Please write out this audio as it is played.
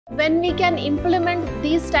When we can implement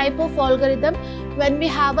these type of algorithm, when we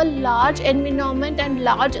have a large environment and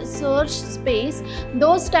large search space,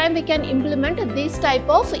 those time we can implement this type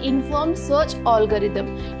of informed search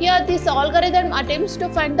algorithm. Here this algorithm attempts to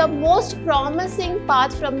find the most promising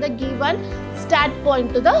path from the given start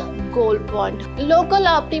point to the goal point. Local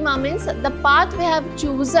optima means the path we have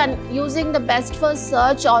chosen using the best first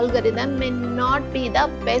search algorithm may not be the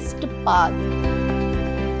best path.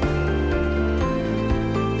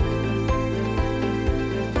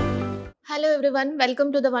 Hello everyone,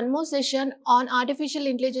 welcome to the one more session on Artificial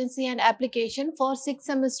Intelligence and Application for 6th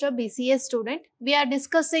semester B.Ca student. We are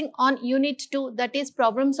discussing on Unit 2, that is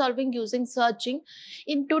problem solving using searching.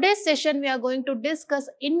 In today's session, we are going to discuss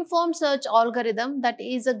informed search algorithm, that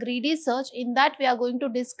is a greedy search. In that, we are going to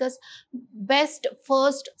discuss best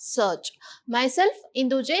first search. Myself,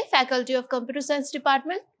 Indu J, Faculty of Computer Science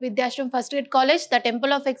Department, Vidhyaashram First Grade College, the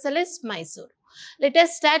Temple of Excellence, MYSURU. Let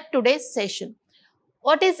us start today's session.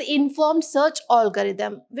 What is informed search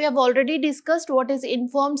algorithm? We have already discussed what is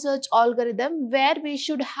informed search algorithm, where we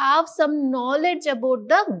should have some knowledge about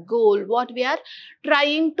the goal, what we are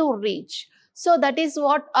trying to reach. So that is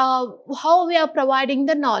what how we are providing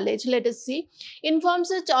the knowledge. Let us see. Informed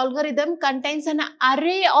search algorithm contains an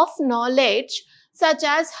array of knowledge such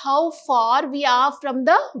as how far we are from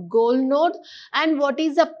the goal node and what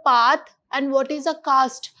is a path and what is a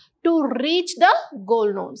cost to reach the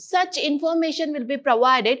goal node. Such information will be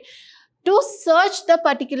provided to search the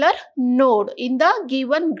particular node in the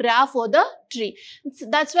given graph or the tree.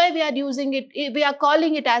 That's why we are using it, we are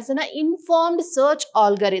calling it as an informed search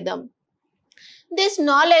algorithm. This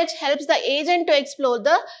knowledge helps the agent to explore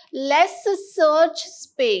the less search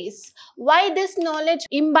space. Why this knowledge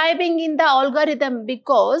imbibing in the algorithm?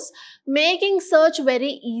 Because making search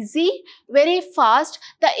very easy, very fast,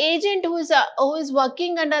 the agent who is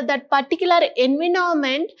working under that particular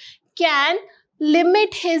environment can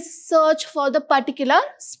limit his search for the particular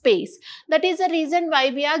space. That is the reason why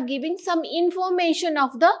we are giving some information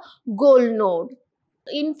of the goal node.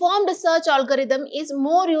 Informed search algorithm is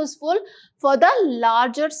more useful for the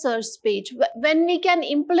larger search space. When we can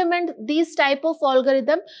implement these type of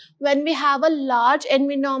algorithm, when we have a large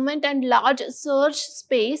environment and large search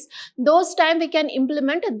space, those time we can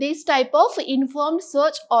implement this type of informed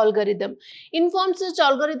search algorithm. Informed search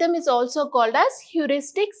algorithm is also called as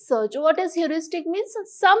heuristic search. What is heuristic means?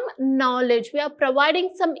 Some knowledge. We are providing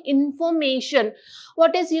some information.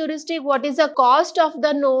 What is heuristic? What is the cost of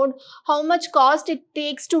the node? How much cost it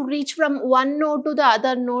takes to reach from one node to the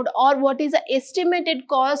other node, or what is the estimated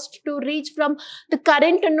cost to reach from the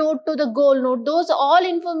current node to the goal node. Those all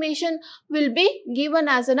information will be given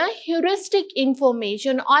as a heuristic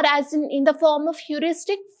information, or as in the form of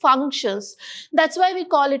heuristic functions. That's why we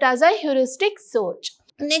call it as a heuristic search.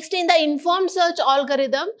 Next, in the informed search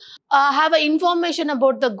algorithm, have information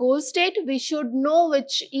about the goal state. We should know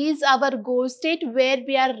which is our goal state, where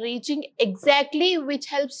we are reaching exactly, which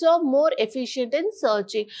helps you more efficient in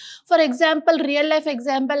searching. For example, real life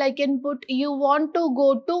example I can put, you want to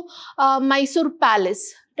go to Mysuru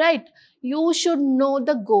Palace, right? You should know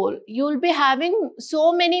the goal. You will be having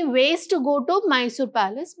so many ways to go to Mysore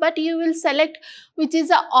Palace, but you will select which is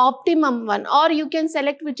the optimum one, or you can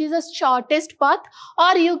select which is the shortest path,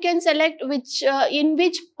 or you can select which in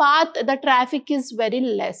which path the traffic is very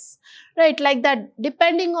less, right? Like that,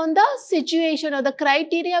 depending on the situation or the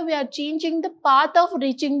criteria, we are changing the path of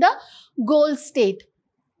reaching the goal state.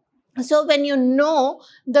 So when you know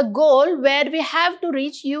the goal where we have to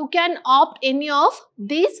reach, you can opt any of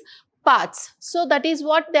these paths. So that is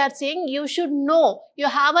what they are saying. You should know, you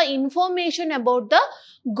have a information about the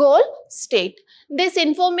goal state. This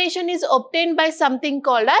information is obtained by something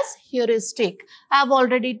called as heuristic. I have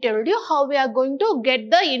already told you how we are going to get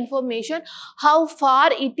the information, how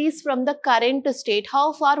far it is from the current state,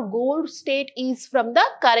 how far goal state is from the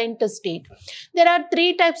current state. There are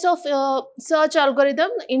three types of search algorithm,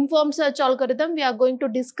 informed search algorithm we are going to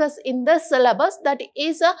discuss in the syllabus. That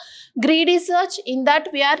is a greedy search. In that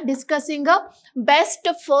we are discussing a best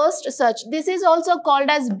first search. This is also called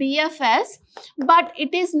as BFS, but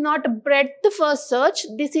it is not breadth first search.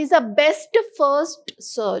 This is a best first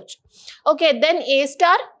search. Okay, then A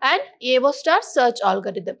star and AO star search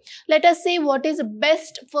algorithm. Let us see what is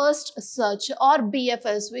best first search, or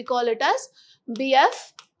BFS. We call it as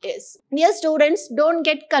BFS. Dear students, don't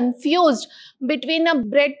get confused between a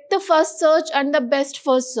breadth first search and the best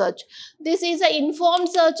first search. This is an informed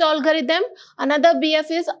search algorithm. Another BF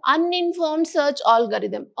is uninformed search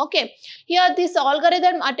algorithm. Okay, here this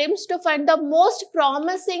algorithm attempts to find the most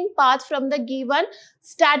promising path from the given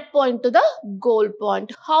start point to the goal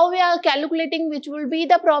point. How we are calculating which will be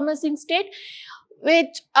the promising state?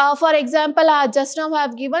 which for example just now I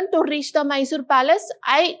have given to reach the Mysore Palace,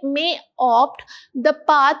 I may opt the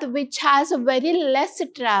path which has a very less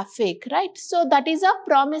traffic, right? So that is a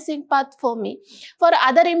promising path for me. For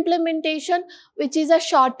other implementation, which is a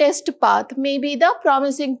shortest path, maybe the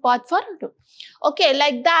promising path for okay,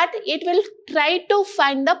 like that it will try to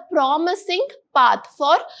find the promising path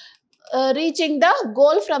for reaching the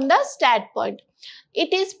goal from the start point.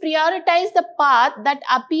 It is prioritize the path that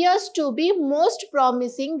appears to be most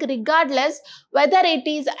promising regardless whether it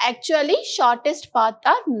is actually shortest path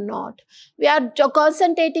or not. We are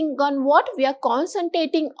concentrating on what? We are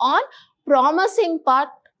concentrating on promising path,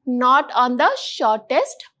 not on the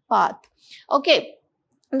shortest path. Okay.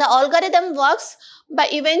 The algorithm works by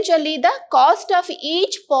eventually the cost of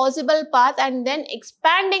each possible path and then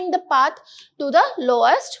expanding the path to the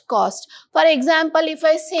lowest cost. For example, if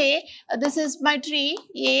I say this is my tree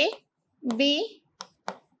A, B,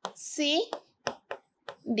 C,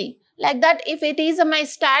 D. Like that, if it is my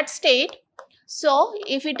start state, so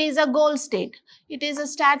if it is a goal state, it is a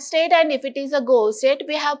start state, and if it is a goal state,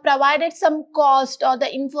 we have provided some cost or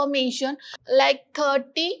the information like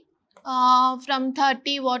 30. From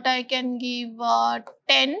 30 what I can give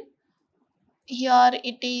 10, here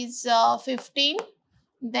it is 15,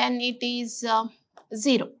 then it is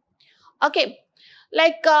 0. Okay,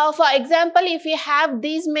 like for example, if we have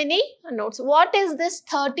these many nodes, what is this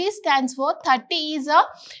 30 stands for? 30 is a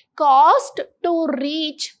cost to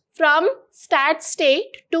reach from start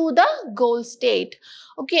state to the goal state.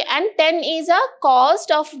 Okay, and 10 is a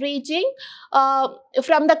cost of reaching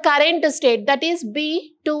from the current state, that is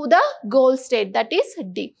B, to the goal state, that is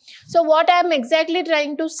D. So what I am exactly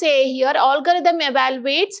trying to say here, algorithm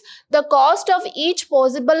evaluates the cost of each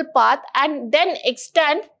possible path and then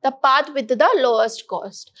extend the path with the lowest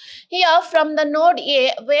cost. Here from the node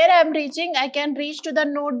A, where I am reaching, I can reach to the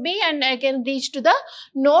node B and I can reach to the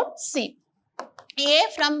node C. A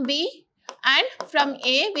from B and from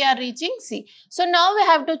A we are reaching C. So now we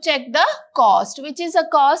have to check the cost, which is a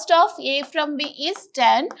cost of A from B is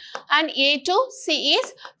 10 and A to C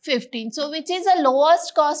is 15. So which is the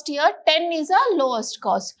lowest cost here? 10 is a lowest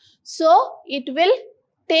cost. So it will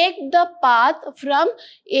take the path from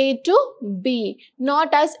A to B,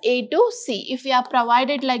 not as A to C. If we are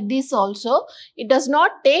provided like this also, it does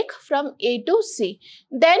not take from A to C.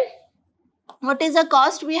 Then what is the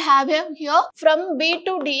cost we have here? From B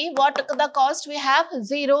to D, what the cost we have?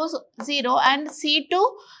 0, 0, and C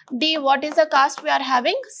to D, what is the cost we are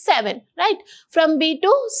having? 7, right? From B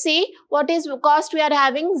to C, what is cost we are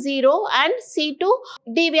having? 0, and C to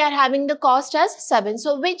D we are having the cost as 7.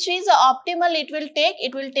 So which is optimal it will take?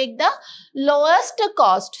 It will take the lowest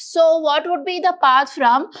cost. So what would be the path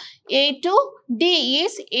from A to D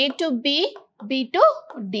is A to B, B to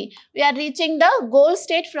D. We are reaching the goal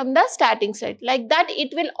state from the starting state. Like that,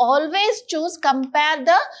 it will always choose, compare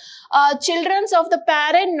the children of the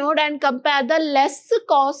parent node and compare the less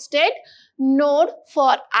costed node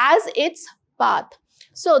for as its path.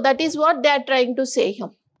 So that is what they are trying to say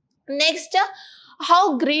here. Next,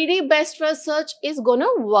 how greedy best first search is going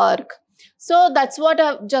to work. So that's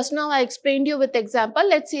what just now I explained you with example.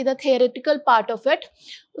 Let's see the theoretical part of it.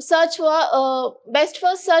 Search for best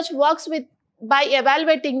first search works with by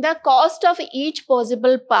evaluating the cost of each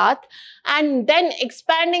possible path and then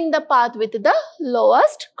expanding the path with the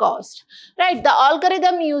lowest cost. Right, the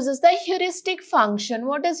algorithm uses the heuristic function.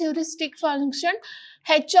 What is heuristic function?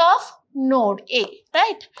 H of node A,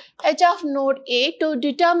 right? H of node A to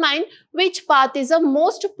determine which path is the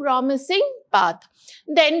most promising path.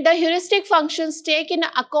 Then the heuristic functions take in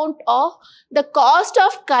account of the cost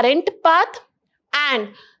of current path and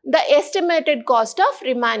the estimated cost of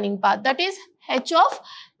remaining path, that is H of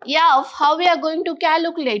F. How we are going to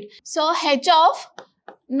calculate? So H of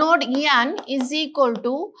node N is equal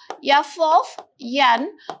to F of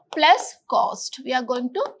N plus cost. We are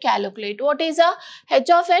going to calculate. What is a H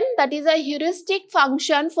of N? That is a heuristic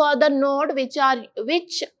function for the node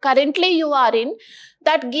which currently you are in,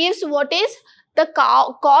 that gives what is the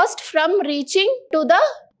cost from reaching to the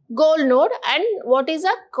goal node and what is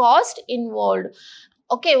the cost involved.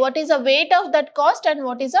 Okay, what is the weight of that cost and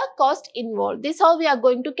what is the cost involved? This is how we are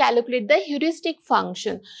going to calculate the heuristic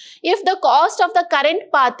function. If the cost of the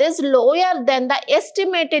current path is lower than the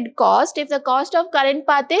estimated cost, if the cost of current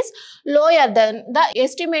path is lower than the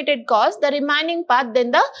estimated cost, the remaining path,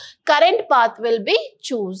 then the current path will be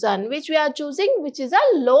chosen. Which we are choosing? Which is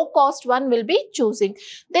a low cost one will be choosing.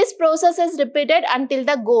 This process is repeated until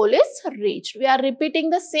the goal is reached. We are repeating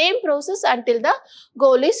the same process until the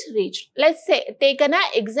goal is reached. Let's say, take an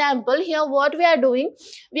example here. What we are doing,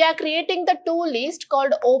 we are creating the two list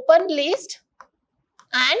called open list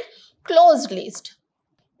and closed list.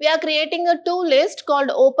 We are creating a two list called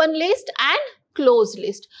open list and closed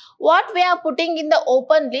list. What we are putting in the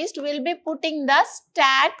open list, we will be putting the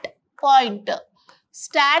stat pointer,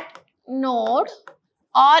 stat node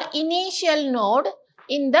or initial node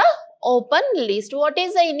in the open list. What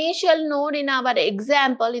is the initial node in our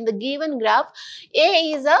example? In the given graph,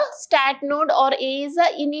 A is a stat node or A is the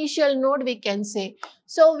initial node, we can say.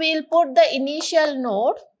 So we will put the initial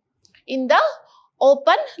node in the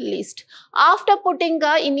open list. After putting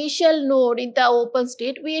the initial node in the open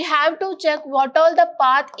state, we have to check what all the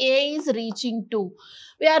path A is reaching to.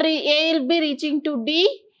 A will be reaching to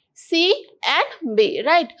D, C and B,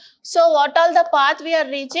 right? So what all the path we are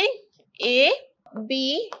reaching? A,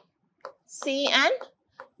 B, C and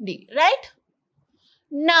D, right?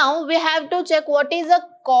 Now we have to check what is the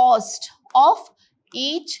cost of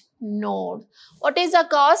each node. What is the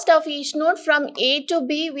cost of each node? From A to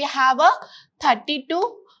B we have a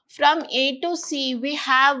 32. From A to C we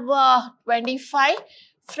have 25.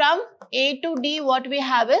 From A to D what we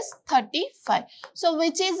have is 35. So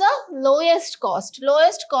which is the lowest cost?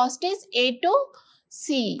 Lowest cost is A to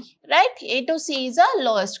C, right? A to C is the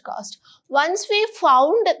lowest cost. Once we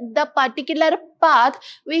found the particular path,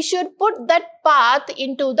 we should put that path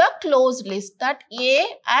into the closed list, that A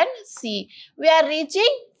and C. We are reaching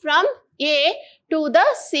from A to the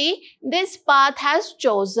C, this path has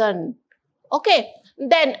chosen. Okay.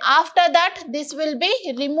 Then after that, this will be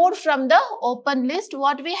removed from the open list.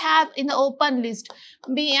 What we have in the open list?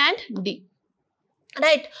 B and D,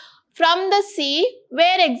 right? From the C,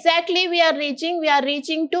 where exactly we are reaching? We are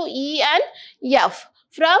reaching to E and F.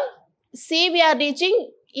 From C, we are reaching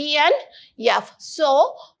E and F.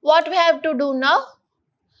 So, what we have to do now?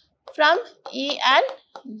 From E and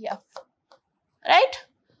F, right?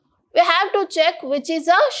 We have to check which is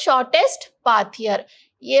the shortest path here.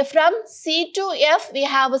 From C to F, we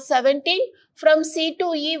have a 17. From C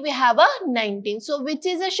to E, we have a 19. So, which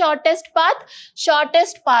is the shortest path?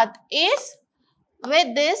 Shortest path is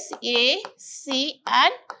with this A, C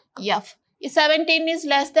and F. 17 is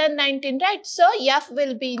less than 19, right? So, F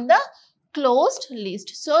will be in the closed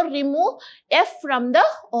list. So, remove F from the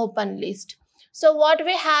open list. So, what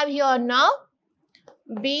we have here now?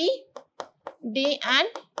 B, D and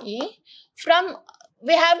E.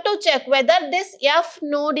 We have to check whether this F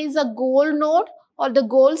node is a goal node or the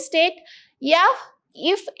goal state.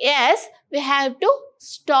 If yes, we have to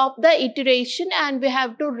stop the iteration and we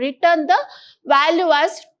have to return the value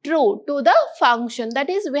as true to the function. That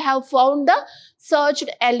is, we have found the searched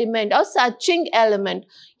element or searching element.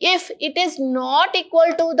 If it is not equal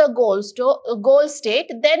to the goal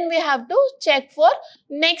state, then we have to check for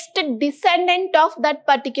next descendant of that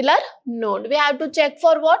particular node. We have to check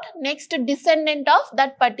for what? Next descendant of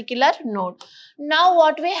that particular node. Now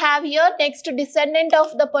what we have here, next descendant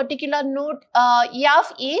of the particular node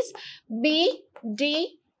F is B,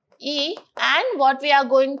 D, E and what we are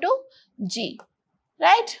going to? G,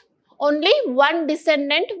 right? Only one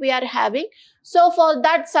descendant we are having. So for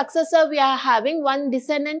that successor we are having one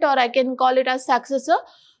descendant, or I can call it as successor.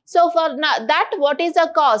 So for that, what is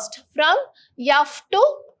the cost? From F to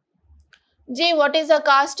G, what is the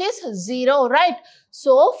cost? Is 0, right?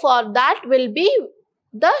 So for that will be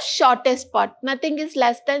the shortest path. Nothing is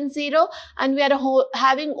less than 0 and we are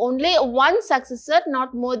having only one successor,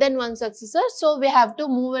 not more than one successor. So we have to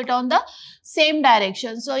move it on the same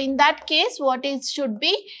direction. So in that case, what it should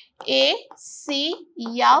be? A, C,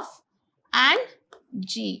 F and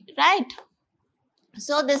G, right?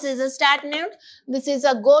 So this is a start node, this is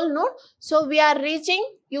a goal node. So we are reaching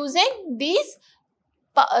using these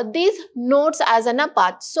nodes as a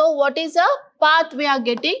path. So what is a path we are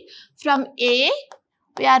getting? From A,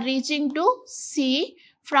 we are reaching to C.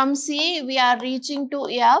 From C, we are reaching to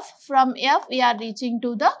F. From F, we are reaching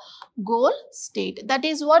to the goal state. That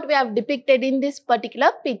is what we have depicted in this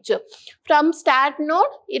particular picture. From start node,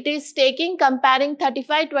 it is taking comparing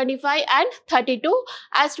 35, 25 and 32.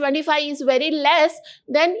 As 25 is very less,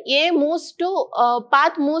 then A moves to,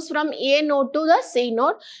 path moves from A node to the C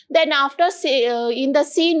node. Then after in the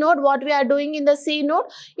C node, what we are doing in the C node,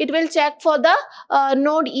 it will check for the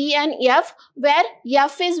node E and F, where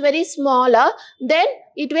F is very smaller. Then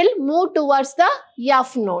it will move towards the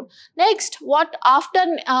F node. Next, what after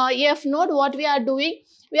F node, what we are doing?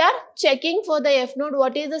 We are checking for the F node.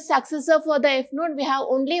 What is the successor for the F node? We have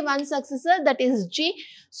only one successor, that is G.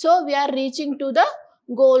 So we are reaching to the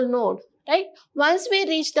goal node, right? Once we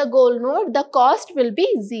reach the goal node, the cost will be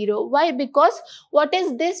 0. Why? Because what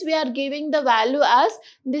is this? We are giving the value as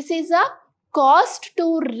this is a cost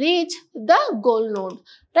to reach the goal node,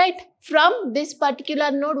 right? From this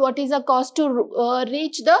particular node, what is the cost to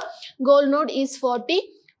reach the goal node is 40.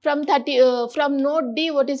 From node D,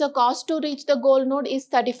 what is the cost to reach the goal node is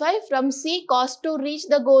 35. From C, cost to reach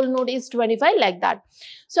the goal node is 25, like that.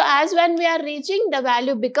 So as when we are reaching, the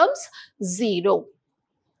value becomes 0.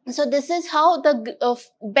 So this is how the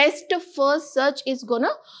best first search is gonna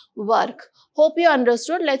work. Hope you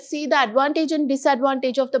understood. Let's see the advantage and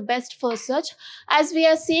disadvantage of the best first search. As we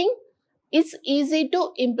are seeing, it's easy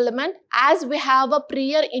to implement as we have a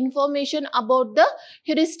prior information about the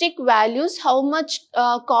heuristic values, how much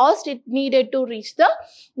cost it needed to reach the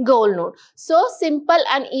goal node. So simple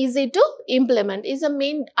and easy to implement is the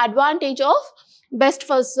main advantage of best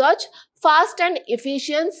first search. Fast and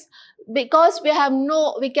efficient, because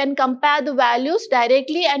we can compare the values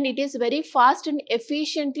directly, and it is very fast and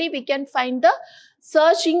efficiently we can find the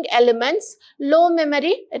searching elements. Low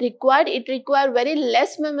memory required, it requires very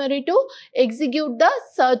less memory to execute the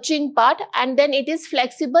searching part, and then it is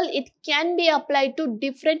flexible. It can be applied to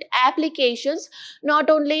different applications,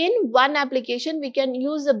 not only in one application. We can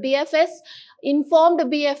use the BFS, informed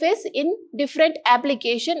BFS, in different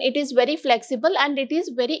application. It is very flexible and it is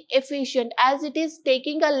very efficient, as it is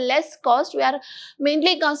taking a less cost. We are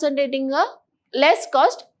mainly concentrating a less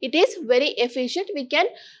cost. It is very efficient. We can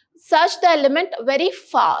search the element very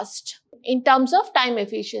fast in terms of time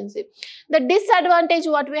efficiency. The disadvantage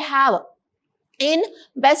what we have in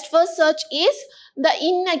best first search is the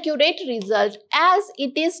inaccurate result, as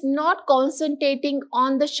it is not concentrating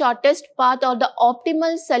on the shortest path or the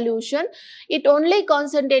optimal solution. It only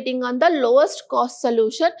concentrating on the lowest cost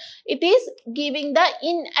solution. It is giving the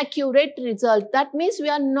inaccurate result. That means we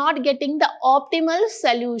are not getting the optimal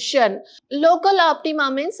solution. Local optima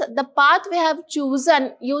means the path we have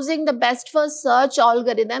chosen using the best first search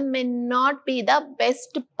algorithm may not be the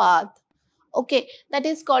best path. Okay, that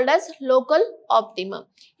is called as local optimum.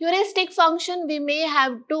 Heuristic function, we may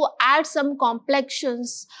have to add some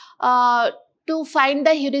complexions to find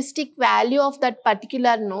the heuristic value of that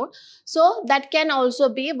particular node. So that can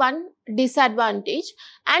also be one disadvantage.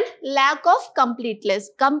 And lack of completeness.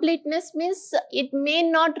 Completeness means it may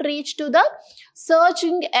not reach to the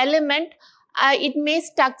searching element. It may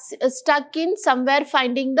stuck in somewhere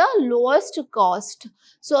finding the lowest cost.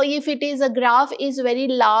 So if it is a graph is very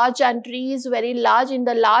large and tree is very large, in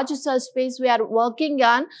the large search space we are working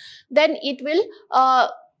on, then it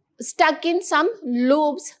will stuck in some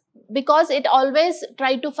loops, because it always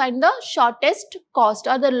try to find the shortest cost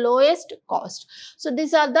or the lowest cost. So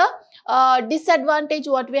these are the disadvantage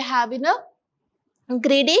what we have in a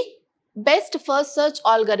greedy best first search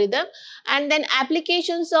algorithm. And then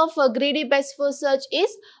applications of greedy best first search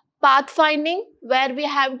is pathfinding, where we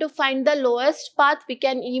have to find the lowest path. We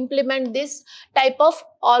can implement this type of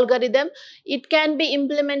algorithm. It can be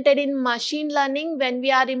implemented in machine learning. When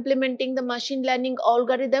we are implementing the machine learning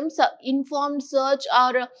algorithms, informed search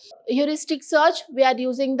or heuristic search, we are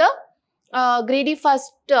using the greedy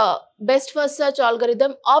best first search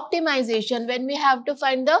algorithm. Optimization, when we have to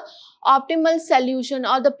find the optimal solution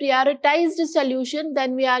or the prioritized solution,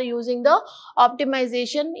 then we are using the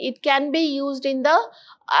optimization. It can be used in the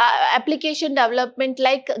application development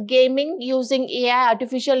like gaming using AI,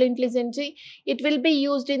 artificial intelligence. It will be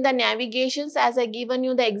used in the navigations, as I given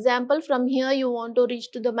you the example. From here you want to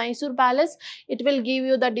reach to the Mysore Palace, it will give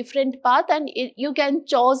you the different path, and you can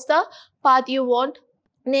choose the path you want.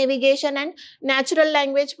 Navigation and natural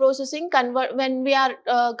language processing, when we are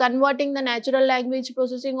converting the natural language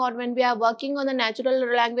processing, or when we are working on the natural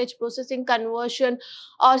language processing conversion,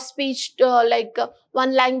 or speech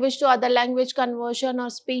one language to other language conversion,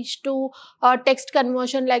 or speech to text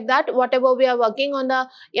conversion, like that, whatever we are working on the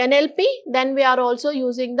NLP, then we are also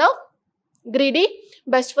using the greedy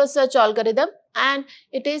best first search algorithm. And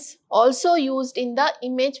it is also used in the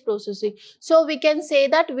image processing. So we can say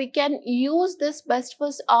that we can use this best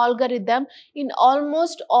first algorithm in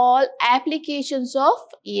almost all applications of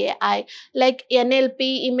AI, like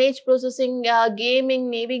NLP, image processing, gaming,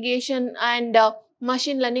 navigation, and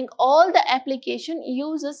machine learning. All the application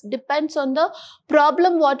uses depends on the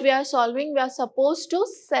problem what we are solving. We are supposed to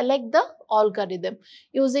select the algorithm.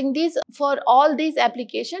 Using these, for all these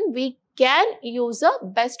applications, we can use a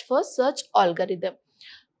best first search algorithm.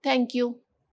 Thank you.